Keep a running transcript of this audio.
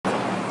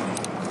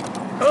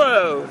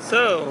Hello,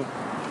 so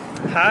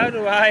how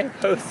do I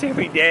post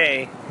every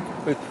day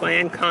with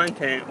planned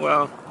content?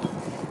 Well,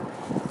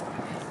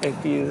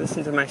 if you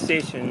listen to my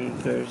station,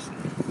 there's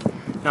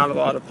not a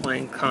lot of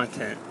planned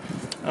content.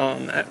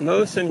 At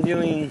most I'm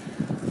doing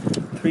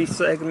 3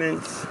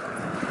 segments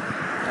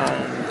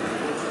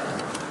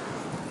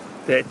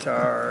that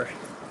are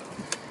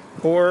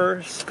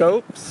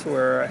horoscopes,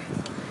 where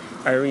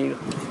I read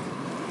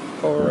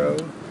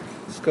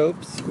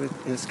horoscopes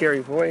in a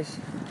scary voice.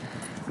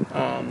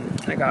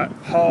 I got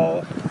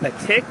Paul a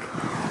Tick,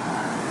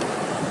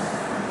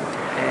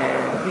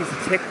 and he's a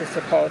tick that's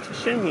a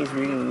politician. He's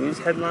reading news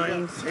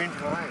headlines.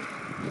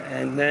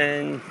 And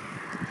then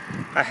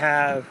I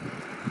have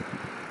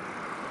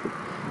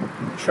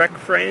Trek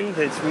Friend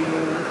that's reading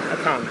a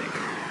comic.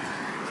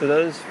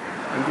 So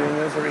I'm doing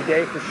those every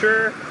day for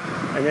sure.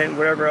 And then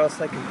whatever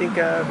else I can think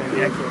of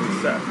and echoing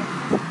stuff.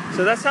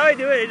 So that's how I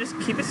do it. I just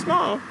keep it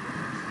small.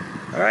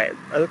 Alright,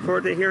 I look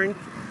forward to hearing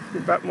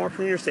about more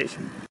from your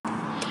station.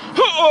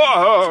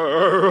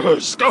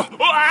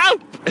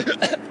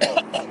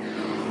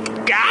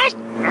 Gosh,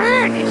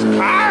 these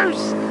cars!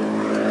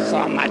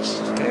 So much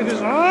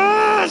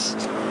exhaust!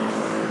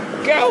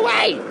 Go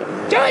away!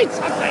 I'm doing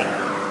something!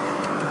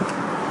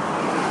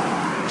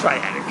 Try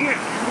that again.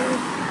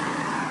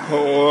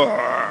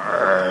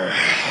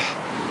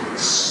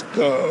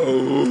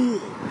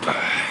 Horoscope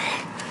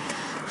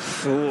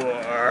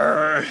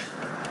for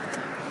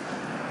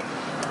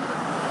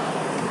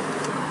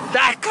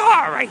that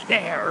car right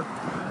there!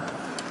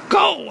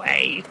 Go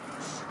away!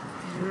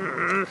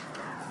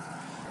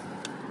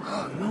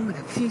 Oh, a moment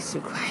of peace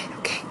and quiet,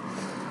 okay.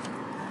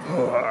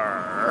 Go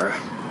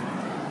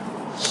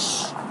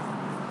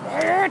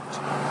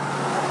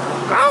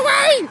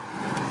away!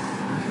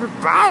 You're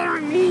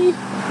bothering me!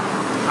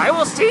 I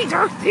will see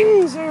dark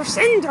things or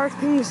send dark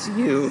things to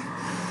you.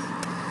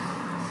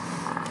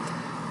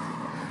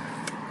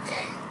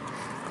 Okay,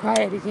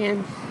 quiet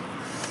again.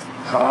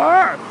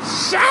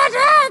 Shut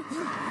up!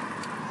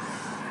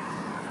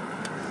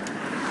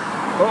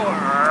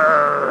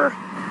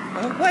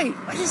 Oh wait,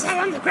 What is that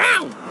on the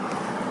ground?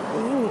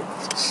 oh,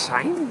 it's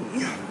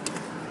shiny.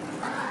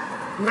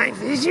 My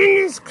vision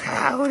is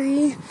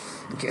cloudy.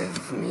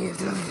 Give me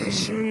the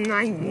vision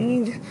I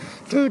need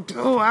to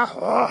do a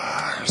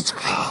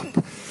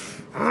horoscope.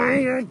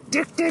 I'm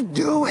addicted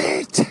to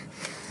it.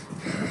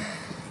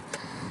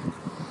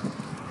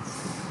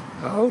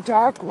 Oh,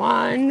 Dark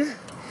One,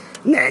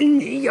 lend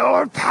me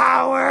your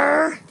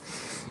power,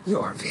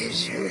 your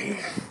vision.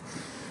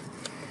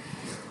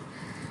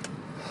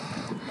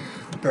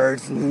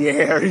 Birds in the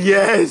air,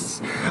 yes,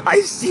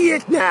 I see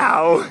it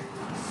now.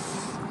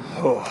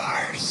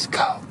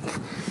 Horoscope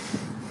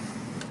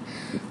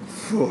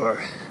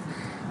for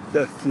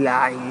the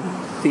flying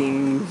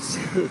things.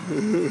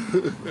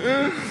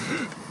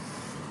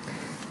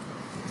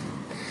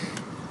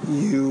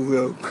 You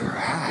will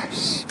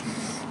crash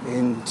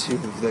into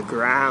the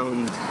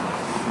ground.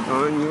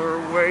 On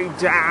your way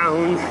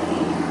down,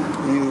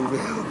 you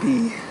will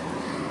be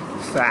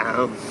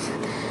found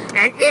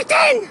and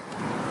eaten.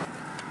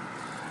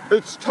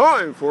 It's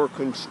time for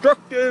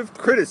constructive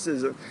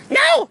criticism.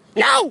 No,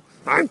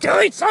 I'm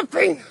doing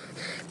something.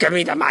 Give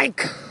me the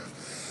mic.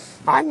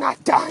 I'm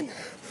not done.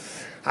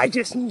 I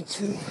just need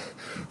to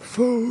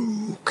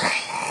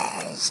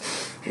focus.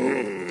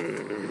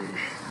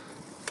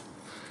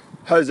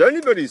 Has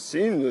anybody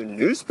seen the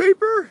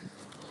newspaper?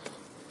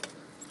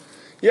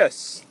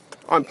 Yes,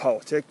 I'm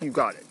Politic, you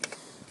got it.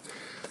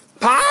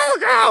 Paul,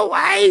 go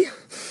away.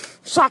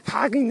 Stop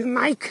hogging the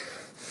mic.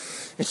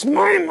 It's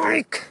my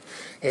mic.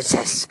 It's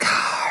a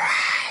scar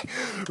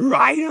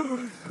right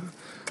on.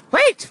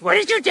 Wait, what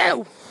did you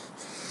do?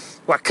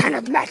 What kind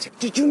of magic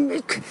did you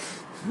make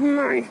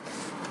my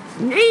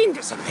name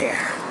disappear?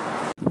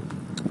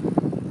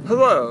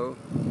 Hello,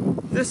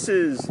 this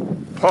is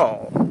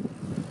Paul,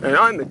 and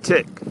I'm a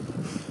tick.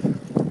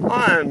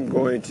 I'm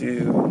going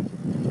to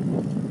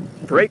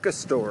break a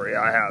story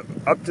I have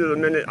up to the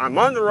minute. I'm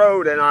on the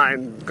road and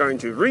I'm going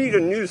to read a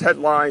news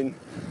headline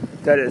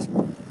that is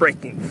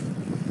breaking,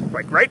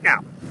 like right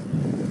now.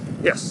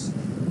 Yes.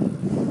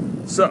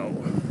 So,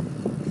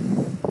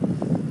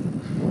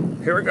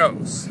 here it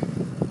goes.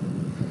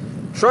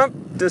 Trump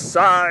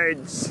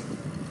decides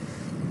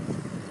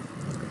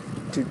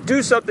to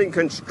do something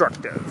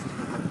constructive.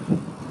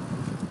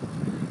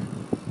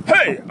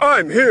 Hey,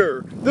 I'm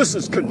here. This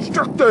is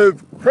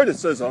constructive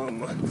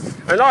criticism.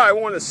 And I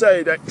want to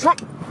say that Trump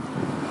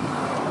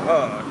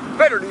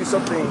better do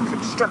something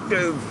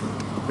constructive,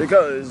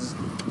 because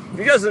if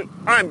he doesn't,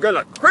 I'm going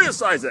to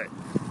criticize it.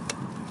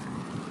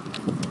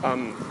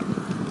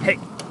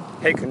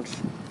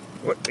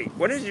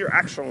 What is your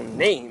actual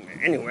name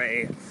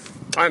anyway?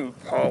 I'm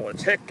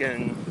Politic,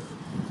 and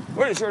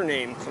what is your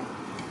name,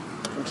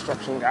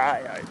 construction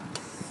guy?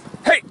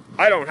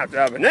 I don't have to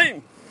have a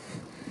name.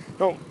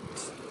 No,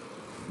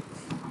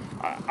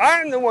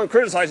 I'm the one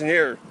criticizing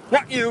here,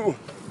 not you.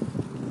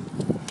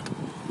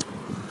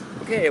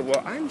 Okay,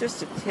 well, I'm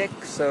just a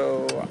tick,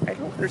 so I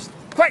don't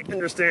quite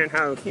understand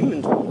how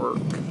humans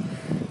work.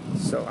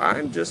 So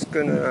I'm just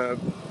gonna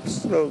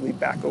slowly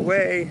back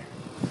away.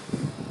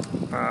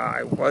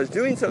 I was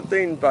doing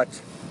something,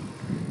 but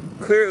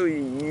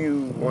clearly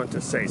you want to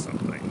say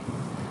something.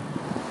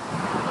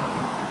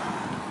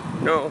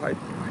 No,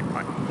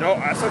 no,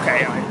 that's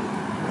okay.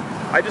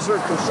 I just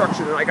heard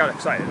construction and I got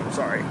excited. I'm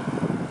sorry.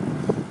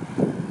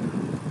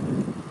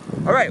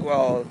 All right,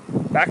 well,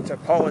 back to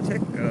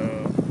politics.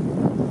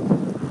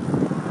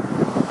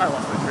 I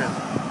lost my train.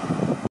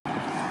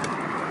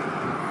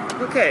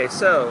 Okay,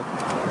 so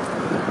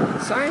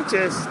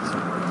scientists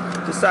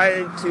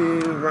decided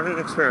to run an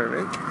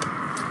experiment.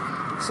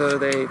 So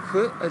they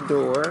put a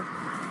door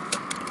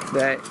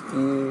that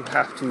you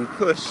have to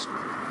push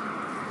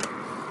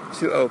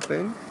to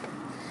open,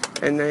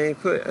 and they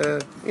put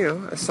a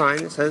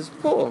sign that says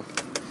pull,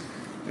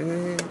 and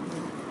then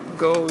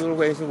go a little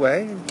ways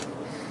away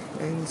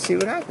and see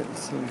what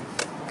happens, and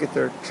get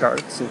their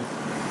charts and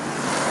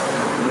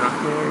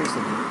binoculars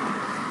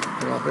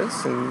and all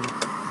this. And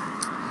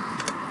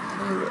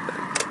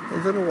a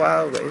little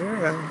while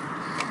later,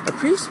 a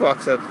priest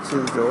walks up to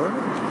the door.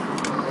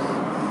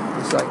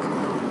 He's like,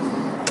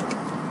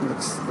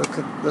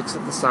 looks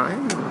at the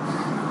sign,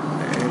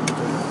 and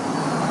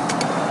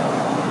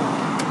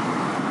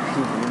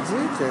he reads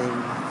it, and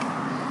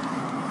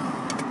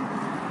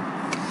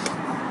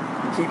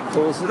he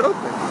pulls it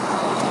open,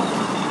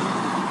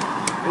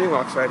 and he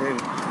walks right in.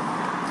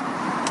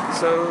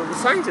 So the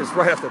scientists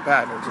right off the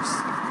bat are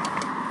just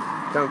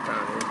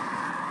dumbfounded.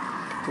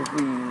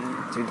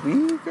 Did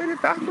we get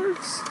it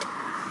backwards?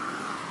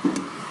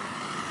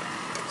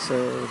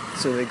 So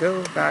they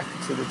go back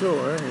to the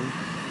door, and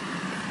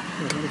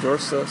the door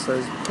still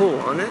says pull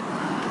on it,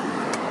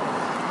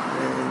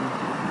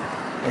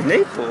 and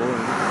they pull,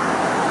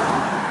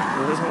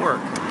 and it doesn't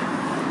work.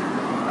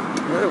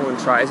 Another one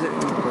tries it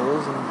and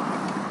pulls,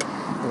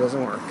 and it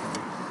doesn't work.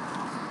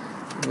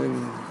 And then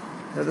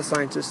the other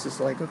scientist is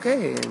like,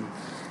 okay, and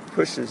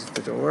pushes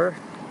the door,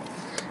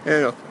 and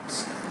it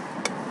opens.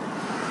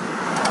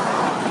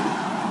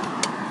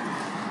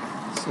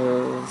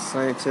 So the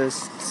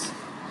scientists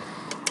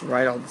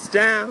write all this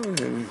down,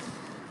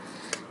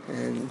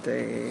 and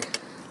they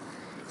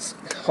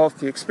halt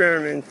the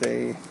experiment.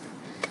 They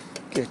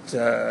get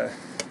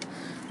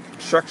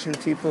construction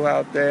people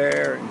out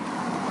there and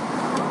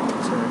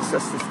to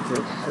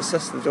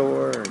assess the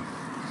door.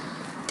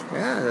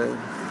 And the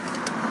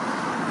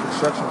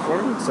construction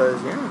foreman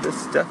says, yeah,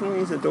 this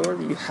definitely is a door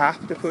that you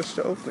have to push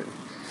to open.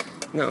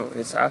 No,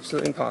 it's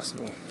absolutely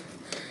impossible.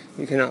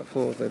 You cannot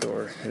pull the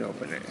door and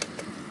open it.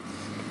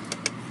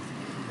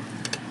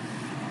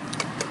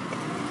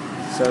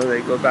 So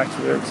they go back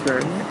to their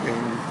experiment,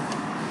 and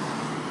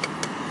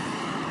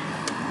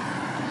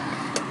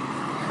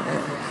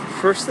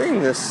first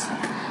thing, this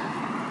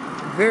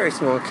very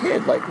small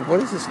kid, like,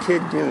 what is this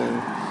kid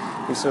doing?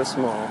 He's so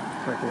small.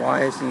 Like,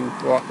 why is he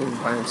walking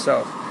by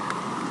himself?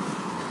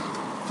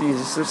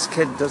 Jesus, this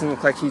kid doesn't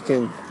look like he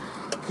can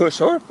push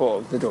or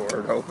pull the door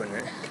to open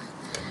it.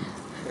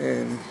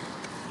 And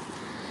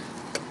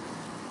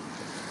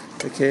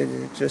the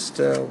kid just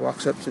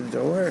walks up to the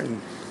door,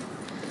 and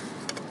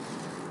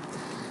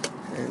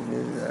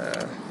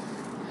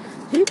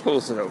he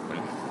pulls it open.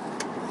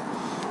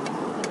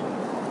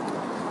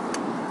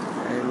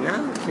 And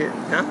now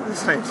the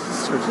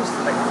scientists are just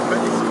like, what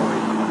is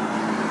going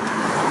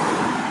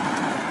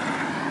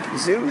on?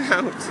 Zoom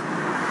out.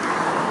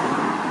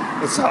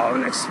 It's all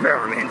an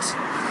experiment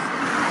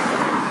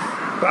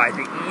by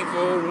the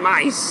evil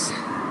mice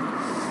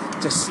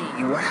to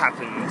see what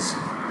happens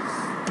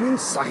when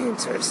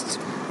scientists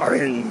are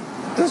in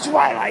the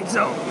Twilight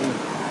Zone.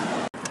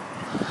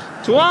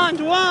 Dwan!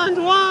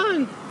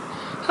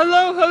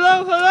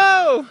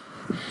 Hello!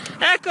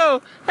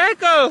 Echo!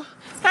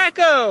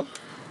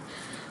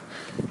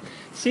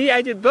 See,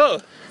 I did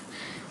both.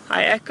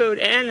 I echoed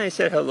and I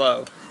said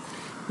hello.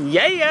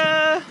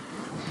 Yeah!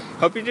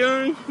 Hope you're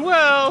doing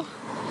well.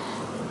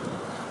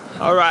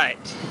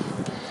 Alright.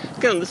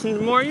 Gonna listen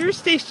to more of your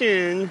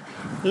station.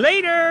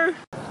 Later!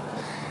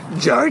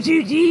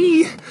 Georgie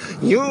D,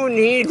 you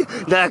need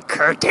the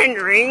curtain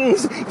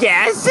rings.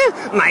 Yes,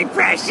 my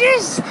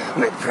precious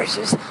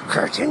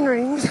curtain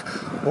rings.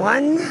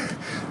 1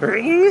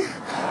 ring,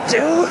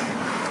 2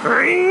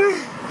 ring.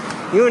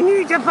 You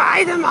need to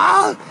buy them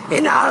all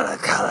in all the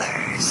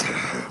colors.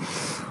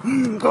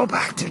 Go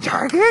back to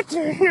Target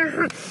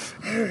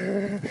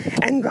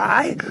and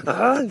buy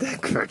all the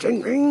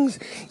curtain rings.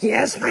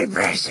 Yes, my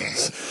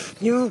precious,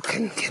 you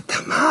can get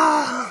them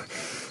all.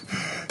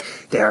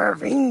 There are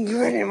rings you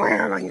can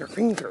wear on your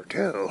finger,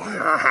 too.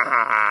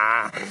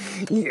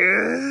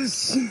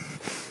 Yes.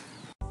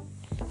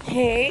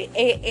 Hey,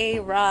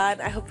 AA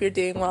Ron. I hope you're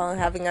doing well and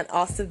having an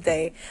awesome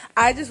day.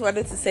 I just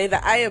wanted to say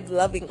that I am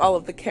loving all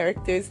of the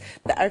characters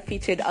that are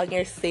featured on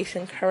your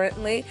station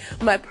currently.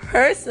 My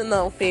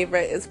personal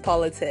favorite is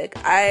Politic.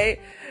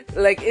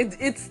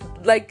 It's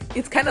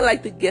kind of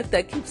like the gift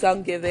that keeps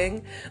on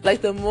giving.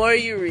 Like, the more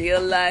you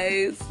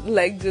realize,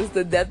 like, just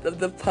the depth of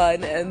the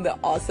pun and the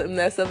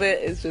awesomeness of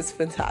it is just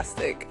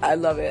fantastic. I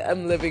love it.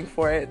 I'm living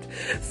for it.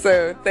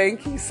 So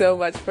thank you so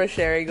much for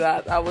sharing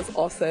that. That was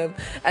awesome.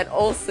 And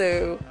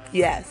also,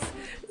 yes,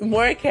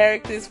 more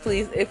characters,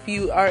 please, if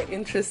you are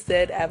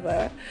interested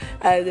ever.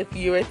 And if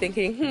you are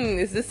thinking,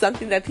 is this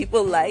something that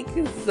people like?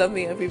 Is this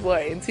something that people are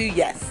into?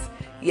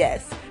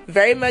 Yes,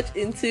 very much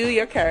into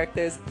your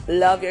characters,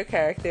 love your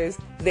characters,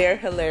 they're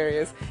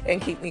hilarious,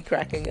 and keep me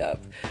cracking up.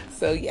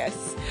 So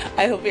yes,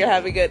 I hope you're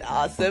having an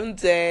awesome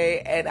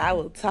day, and I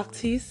will talk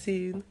to you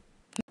soon.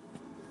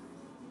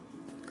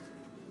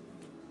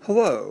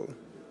 Hello,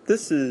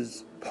 this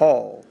is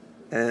Paul,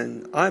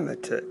 and I'm a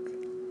tick.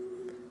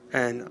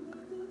 And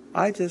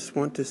I just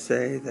want to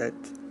say that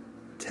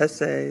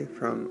Tessay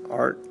from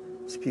Art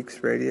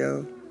Speaks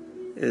Radio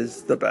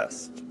is the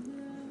best.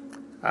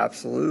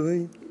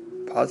 Absolutely.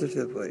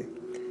 Positively.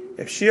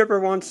 If she ever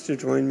wants to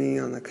join me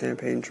on the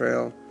campaign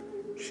trail,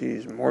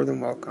 she's more than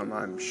welcome.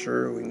 I'm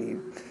sure we need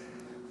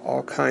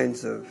all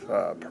kinds of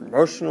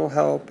promotional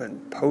help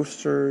and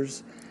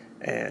posters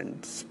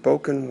and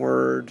spoken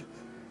word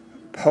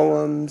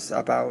poems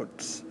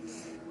about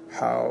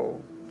how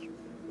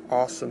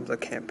awesome the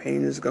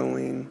campaign is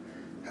going,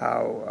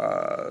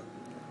 how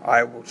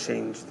I will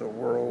change the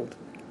world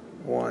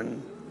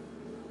one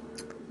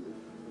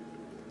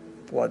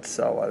blood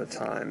cell at a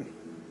time.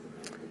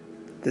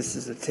 This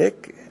is a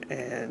tick,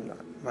 and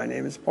my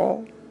name is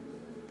Paul,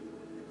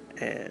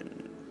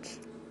 and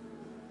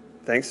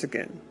thanks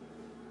again.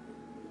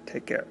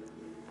 Take care.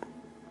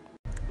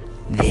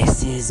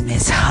 This is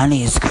Miss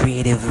Honey's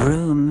creative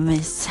room.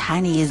 Miss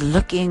Honey is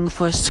looking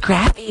for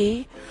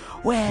Scrappy.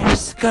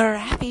 Where's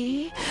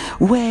Scrappy?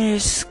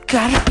 Where's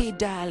Scrappy,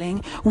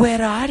 darling?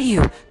 Where are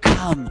you?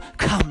 Come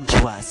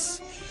to us.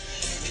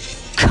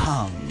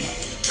 Come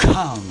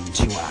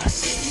to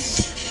us.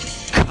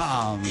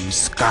 Come,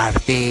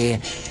 Scrappy,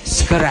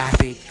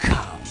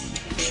 come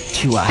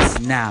to us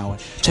now,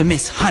 to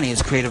Miss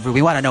Honey's creative room.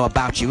 We want to know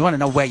about you. We want to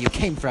know where you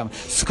came from,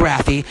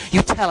 Scrappy.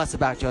 You tell us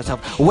about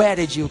yourself. Where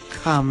did you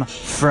come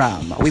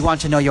from? We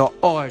want to know your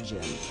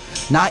origin,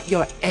 not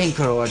your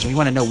anchor origin. We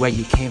want to know where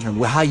you came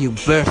from, how you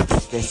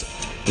birthed this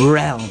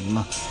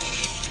realm.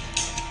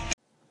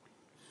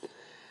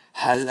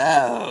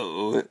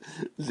 Hello,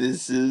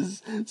 this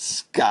is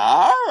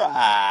Scar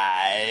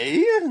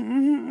Eye.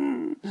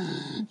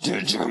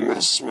 Did you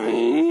miss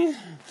me?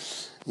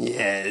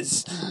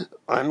 Yes,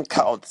 I'm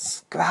called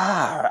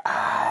Scar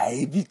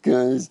Eye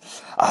because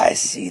I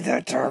see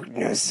the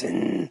darkness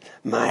in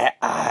my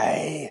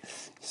eye.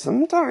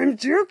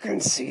 Sometimes you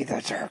can see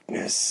the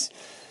darkness.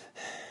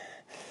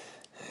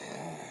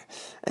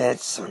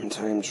 It's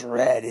sometimes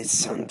red, it's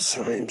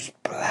sometimes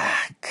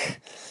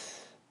black.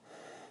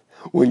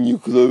 When you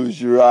close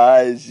your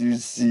eyes, you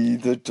see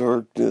the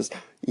darkness.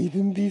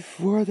 Even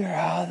before they're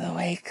all the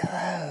way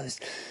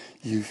closed,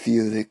 you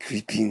feel it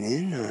creeping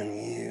in on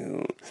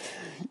you.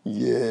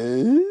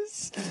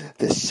 Yes,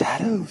 the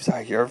shadows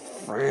are your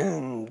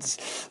friends.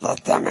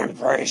 Let them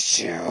embrace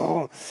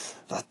you.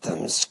 Let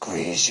them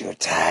squeeze you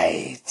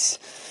tight.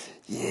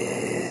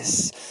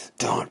 Yes,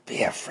 don't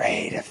be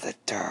afraid of the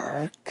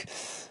dark.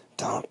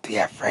 Don't be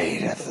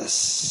afraid of the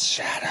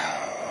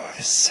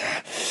shadows.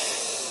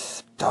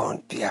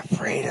 Don't be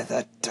afraid of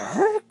the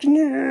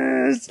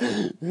darkness.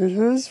 It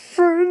has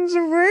friends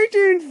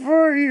waiting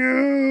for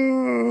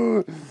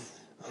you.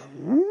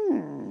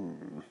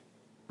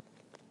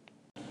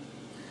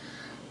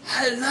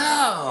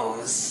 Hello,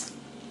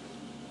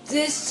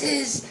 this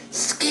is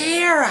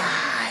Scare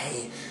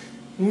Eye,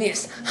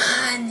 Miss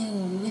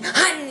Honey.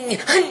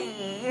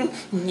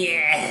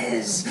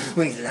 Yes,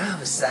 we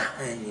love the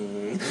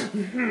honey.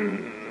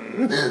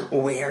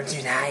 Where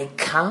did I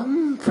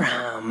come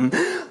from?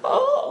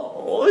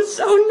 Oh,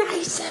 so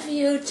nice of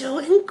you to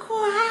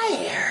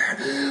inquire.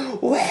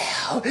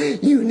 Well,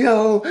 you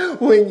know,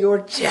 when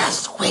you're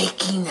just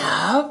waking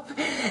up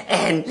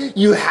and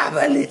you have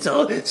a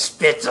little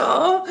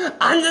spittle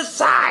on the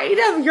side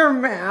of your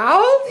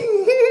mouth,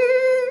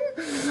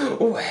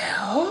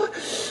 well,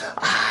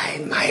 I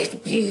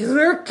might be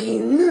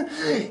lurking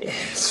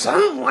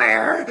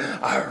somewhere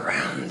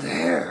around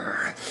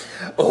there.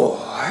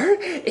 Or,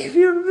 if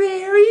you're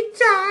very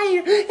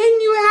tired and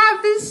you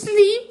have the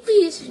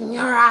sleepies in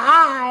your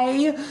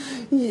eye,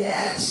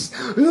 yes,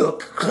 look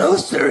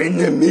closer in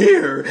the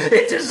mirror.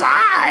 It is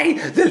I,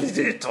 the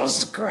little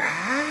scare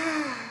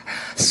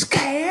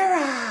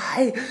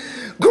eye,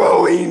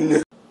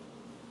 growing.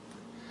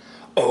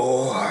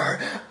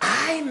 Or,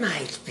 I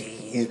might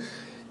be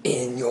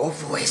in your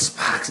voice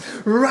box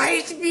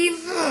right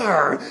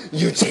before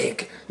you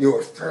take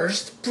your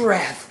first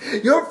breath,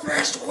 your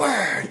first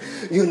word.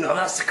 You know,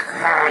 the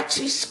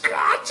scratchy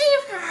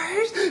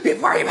first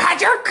before you've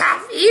had your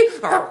coffee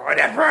or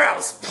whatever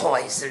else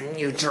poison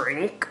you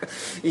drink.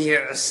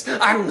 Yes,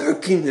 I'm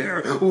lurking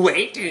there,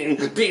 waiting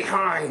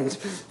behind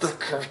the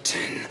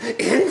curtain,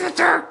 in the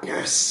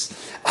darkness,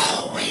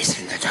 always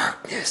in the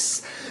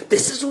darkness.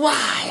 This is why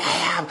I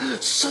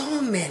have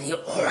so many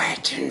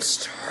origin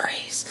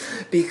stories,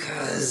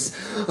 because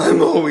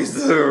I'm always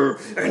there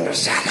in the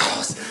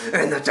shadows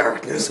and the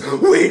darkness,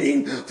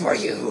 waiting for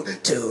you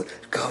to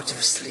go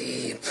to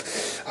sleep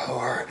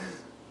or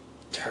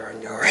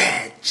turn your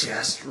head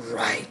just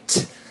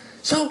right.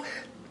 So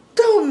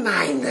don't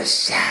mind the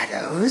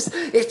shadows.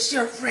 It's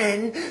your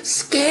friend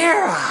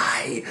Scare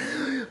Eye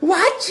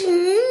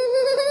watching.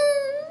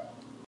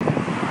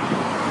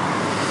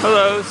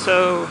 Hello,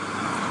 so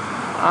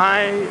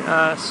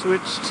I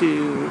switched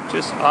to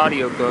just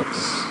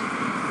audiobooks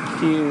a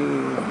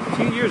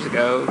few years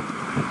ago.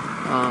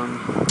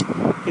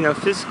 You know,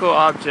 physical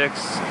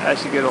objects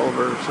as you get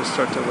older just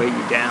start to weigh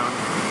you down.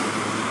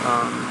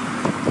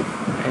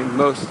 And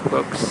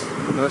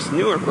most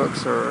newer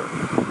books are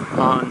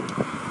on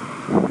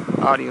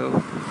audio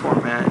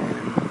format,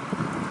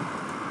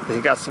 and they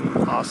got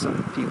some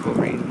awesome people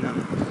reading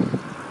them.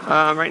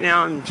 Right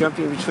now I'm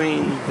jumping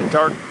between the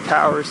Dark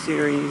Tower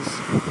series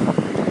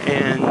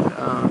and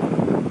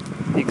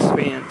the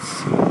Expanse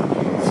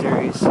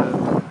series, so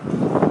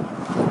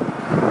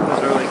those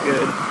are really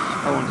good.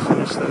 I want to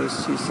finish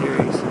those two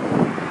series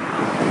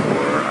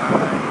before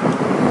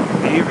I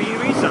maybe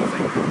read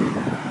something.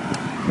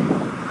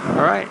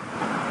 Alright.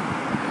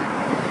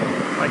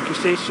 Like your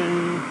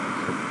station.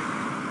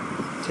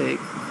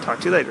 Talk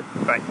to you later.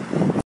 Bye.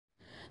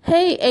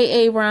 Hey,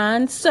 AA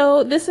Ron.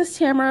 So this is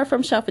Tamara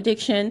from Shelf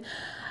Addiction.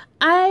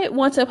 I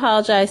want to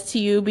apologize to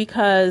you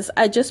because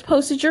I just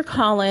posted your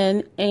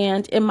call-in,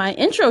 and in my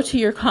intro to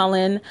your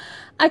call-in,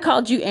 I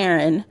called you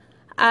Aaron.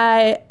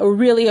 I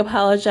really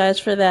apologize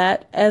for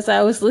that. As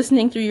I was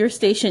listening through your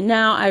station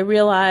now, I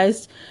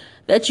realized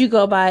that you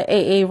go by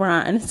AA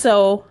Ron.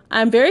 So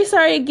I'm very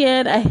sorry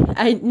again.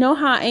 I know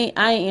how I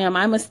am.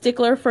 I'm a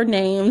stickler for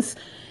names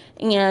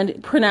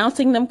and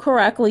pronouncing them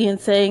correctly and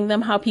saying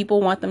them how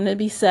people want them to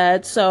be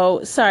said.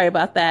 So sorry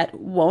about that.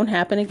 Won't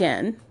happen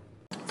again.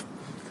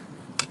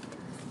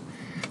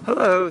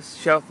 Hello,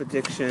 Shelf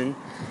Addiction.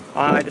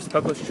 I just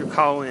published your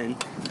call-in.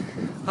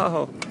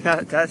 Oh,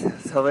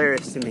 that's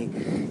hilarious to me,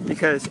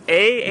 because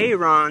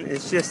Aaron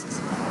is just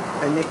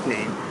a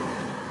nickname,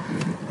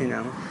 you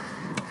know.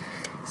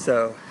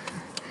 So,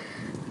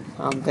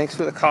 thanks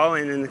for the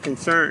call-in and the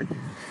concern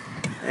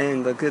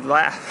and the good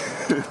laugh.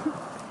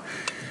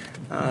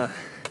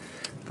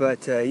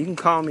 But you can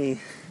call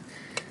me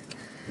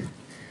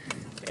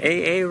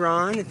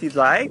Aaron if you'd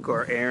like,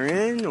 or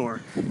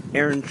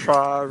Aaron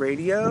Tra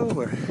Radio,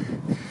 or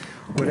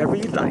whatever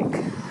you'd like.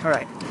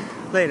 Alright,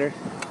 later.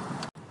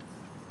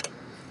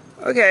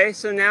 Okay,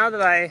 so now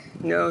that I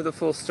know the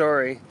full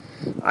story,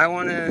 I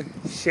want to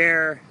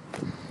share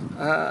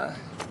a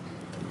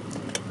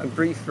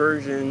brief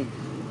version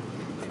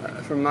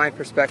from my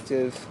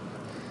perspective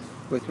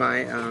with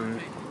my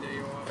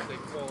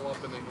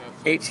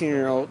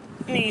 18-year-old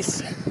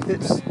niece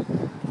that's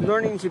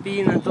learning to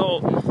be an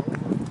adult.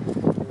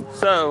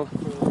 So,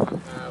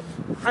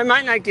 I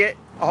might not get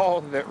all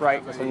of it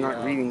right because I'm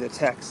not reading the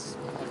text,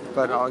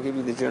 but I'll give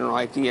you the general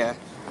idea.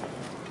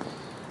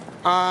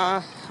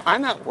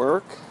 I'm at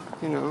work,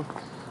 you know,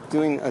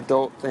 doing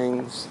adult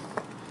things,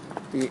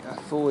 be a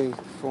fully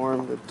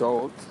formed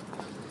adult.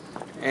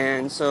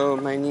 And so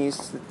my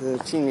niece, the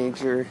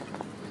teenager,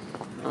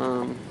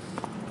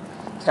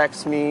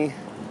 texts me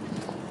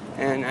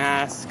and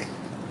asks,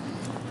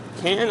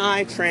 can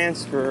I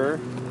transfer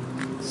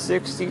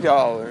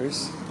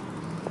 $60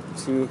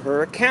 to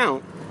her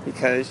account?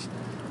 Because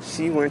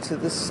she went to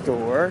the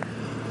store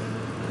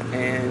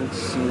and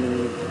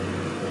she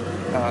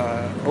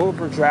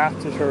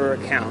overdrafted her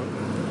account,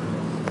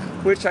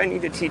 which I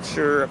need to teach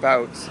her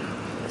about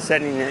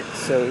setting it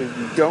so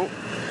you don't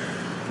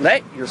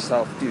let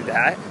yourself do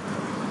that.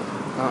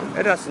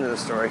 That's another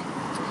story.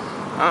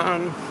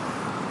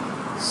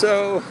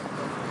 So,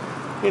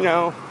 you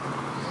know,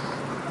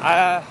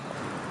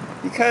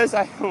 because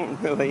I don't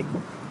really...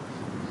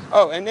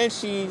 Oh, and then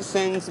she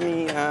sends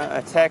me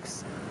a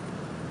text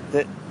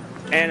that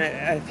and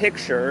a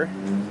picture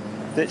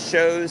that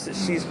shows that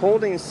she's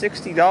holding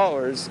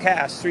 $60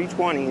 cash,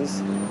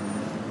 320s,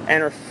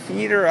 and her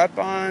feet are up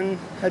on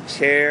a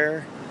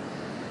chair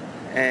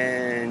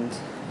and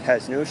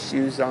has no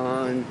shoes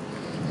on,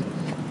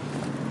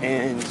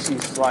 and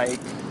she's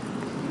like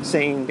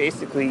saying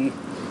basically,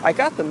 I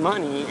got the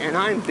money and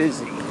I'm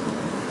busy.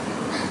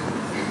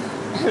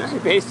 And I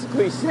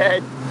basically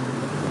said,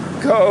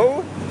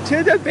 go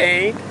to the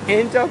bank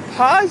and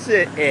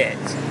deposit it.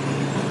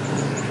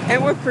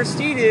 And what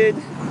proceeded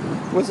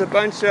was a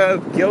bunch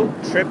of guilt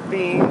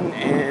tripping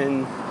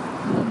and,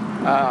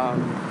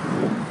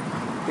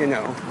 you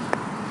know,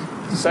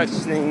 such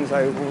things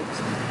I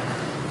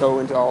won't go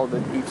into all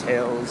the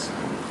details.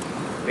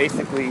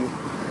 Basically,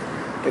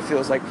 it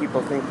feels like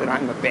people think that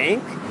I'm a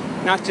bank,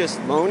 not just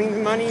loaning the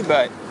money,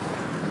 but,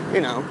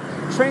 you know,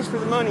 transfer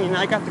the money and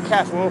I got the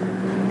cash. Well,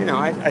 you know,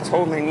 I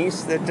told my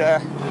niece that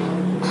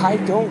I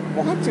don't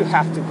want to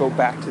have to go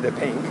back to the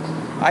bank.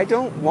 I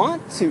don't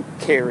want to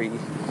carry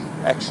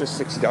extra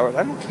 $60.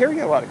 I don't carry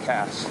a lot of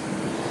cash.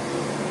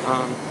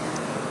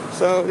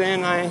 So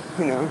then I,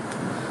 you know,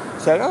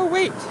 said, oh,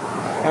 wait,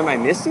 am I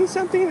missing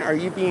something? Are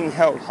you being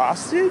held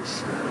hostage?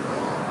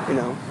 You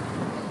know,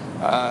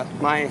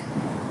 my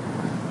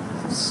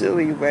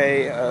silly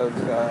way of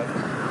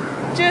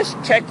just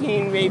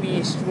checking,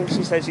 maybe when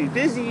she says she's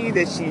busy,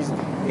 that she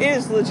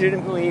is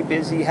legitimately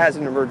busy, has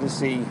an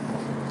emergency.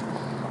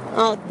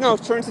 No,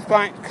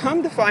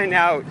 come to find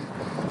out,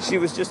 she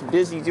was just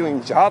busy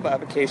doing job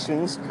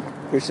applications,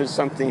 which is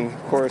something,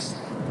 of course,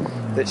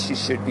 that she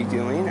should be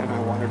doing, and I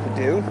want her to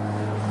do.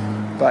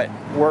 But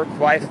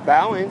work-life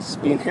balance,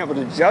 being able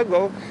to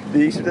juggle,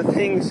 these are the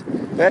things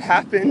that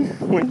happen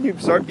when you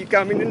start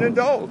becoming an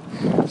adult.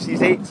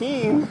 She's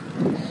 18.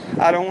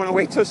 I don't want to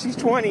wait till she's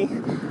 20,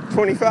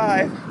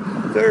 25,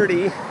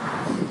 30.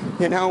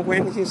 You know,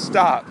 when do you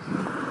stop?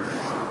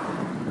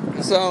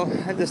 So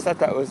I just thought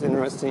that was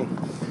interesting.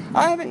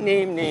 I haven't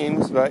named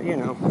names, but, you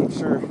know, I'm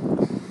sure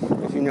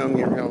if you know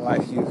me in real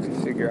life, you can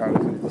figure out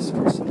who this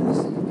person is.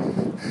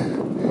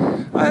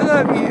 I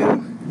love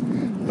you,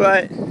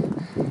 but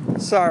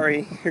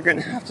sorry, you're going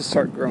to have to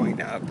start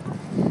growing up.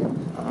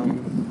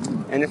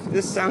 And if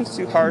this sounds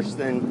too harsh,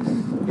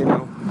 then, you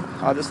know,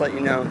 I'll just let you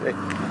know that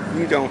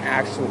you don't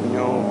actually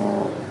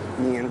know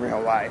me in real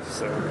life,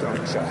 so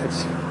don't judge.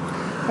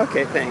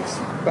 Okay, thanks.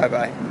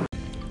 Bye-bye.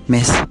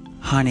 Miss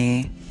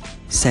Honey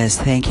says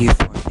thank you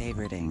for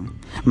favoriting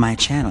my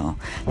channel.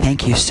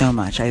 Thank you so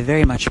much. I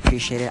very much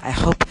appreciate it. I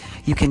hope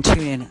you can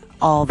tune in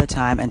all the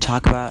time and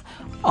talk about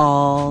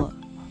all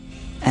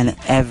and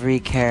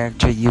every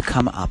character you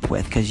come up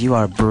with, because you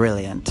are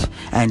brilliant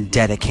and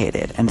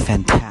dedicated and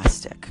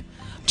fantastic.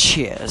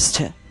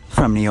 Cheers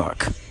from New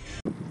York.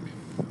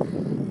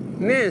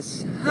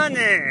 Miss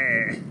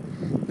Honey,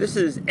 this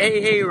is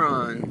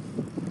Aaron,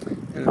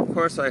 and of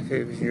course I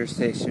favor your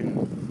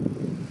station.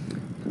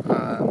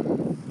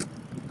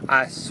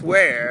 I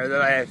swear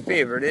that I have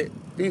favored it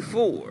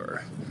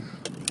before.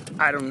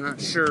 I'm not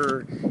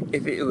sure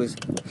if it was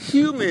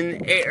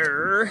human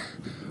error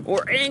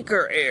or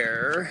anchor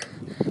error,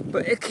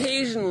 but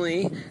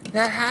occasionally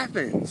that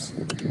happens.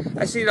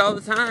 I see it all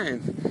the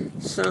time.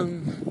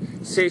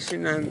 Some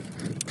station I'm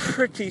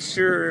pretty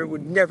sure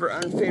would never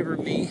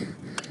unfavor me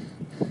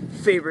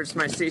favorites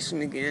my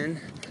station again,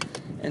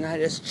 and I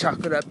just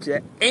chalk it up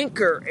to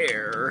anchor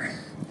error.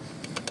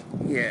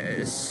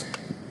 Yes.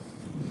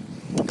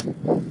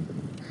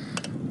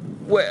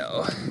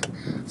 Well,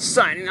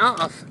 signing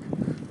off.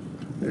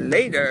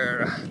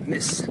 Later,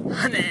 Miss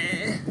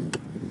Honey.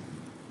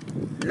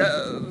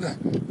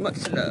 Love,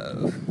 much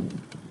love.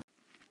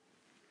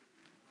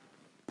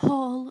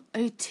 Paul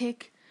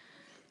O'Tick,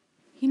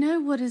 you know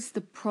what is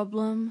the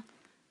problem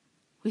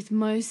with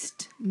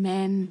most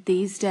men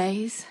these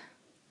days?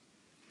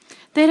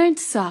 They don't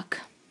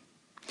suck.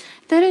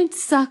 They don't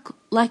suck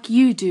like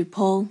you do,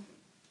 Paul,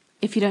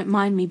 if you don't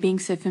mind me being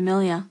so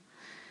familiar.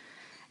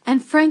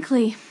 And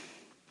frankly,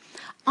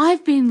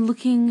 I've been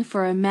looking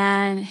for a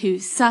man who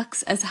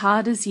sucks as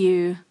hard as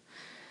you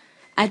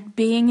at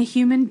being a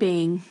human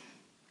being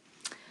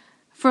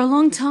for a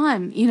long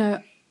time. You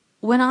know,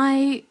 when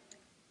I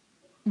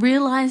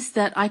realised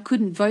that I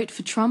couldn't vote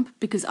for Trump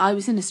because I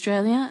was in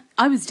Australia,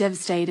 I was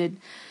devastated,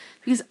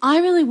 because I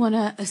really want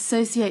to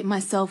associate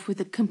myself with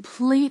a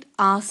complete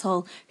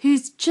arsehole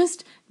who's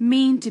just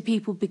mean to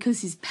people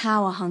because he's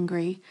power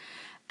hungry.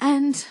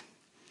 And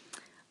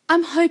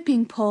I'm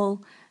hoping,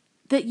 Paul,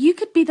 that you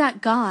could be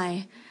that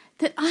guy,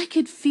 that I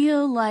could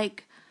feel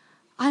like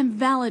I'm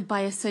valid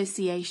by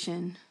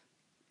association.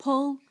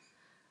 Paul,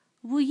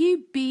 will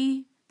you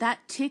be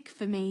that tick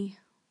for me?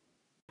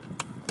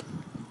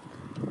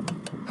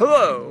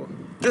 Hello,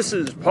 this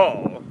is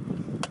Paul,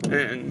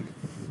 and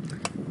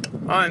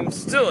I'm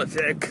still a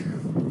tick.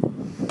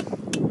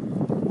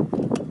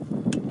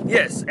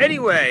 Yes,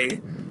 anyway,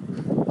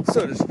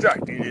 so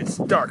distracting, it's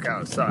dark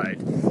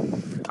outside.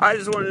 I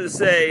just wanted to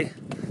say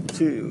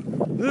to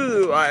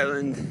Lulu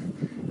Island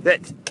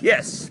that,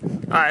 yes,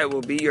 I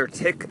will be your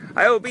tick.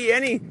 I will be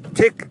any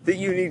tick that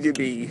you need to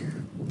be.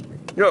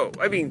 No,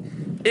 I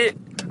mean,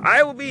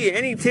 I will be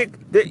any tick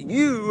that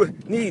you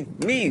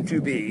need me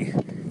to be.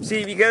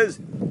 See, because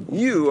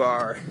you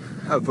are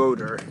a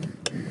voter.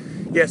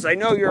 Yes, I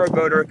know you're a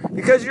voter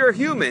because you're a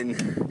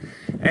human.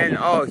 And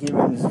all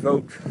humans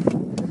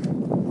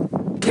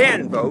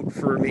can vote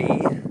for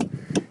me.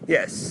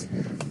 Yes.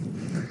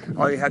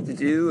 All you have to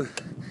do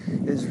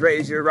is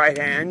raise your right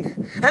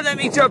hand and let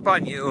me jump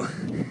on you.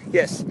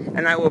 Yes,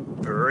 and I will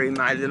bury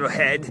my little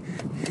head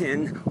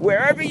in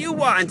wherever you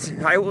want.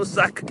 I will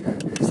suck,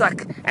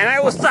 and I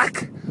will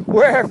suck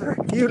wherever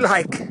you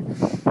like.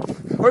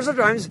 Or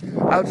sometimes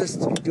I'll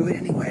just do it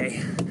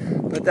anyway.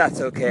 But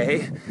that's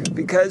okay,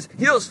 because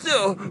you'll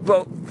still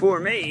vote for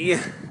me.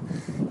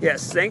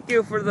 Yes, thank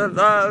you for the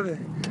love.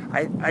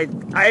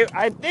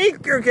 I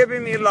think you're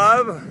giving me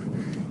love.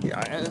 Yeah,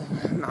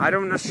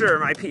 I'm not sure.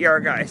 My PR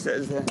guy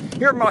says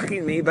you're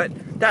mocking me, but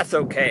that's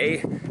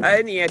okay.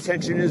 Any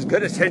attention is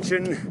good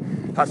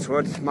attention. That's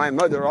what my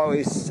mother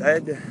always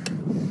said.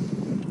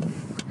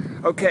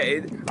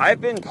 Okay, I've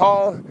been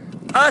Paul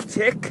a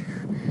Tick,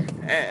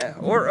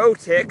 or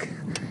O-Tick.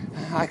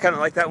 I kind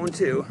of like that one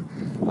too.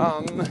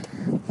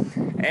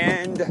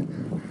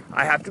 And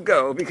I have to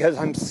go because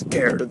I'm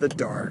scared of the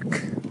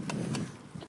dark.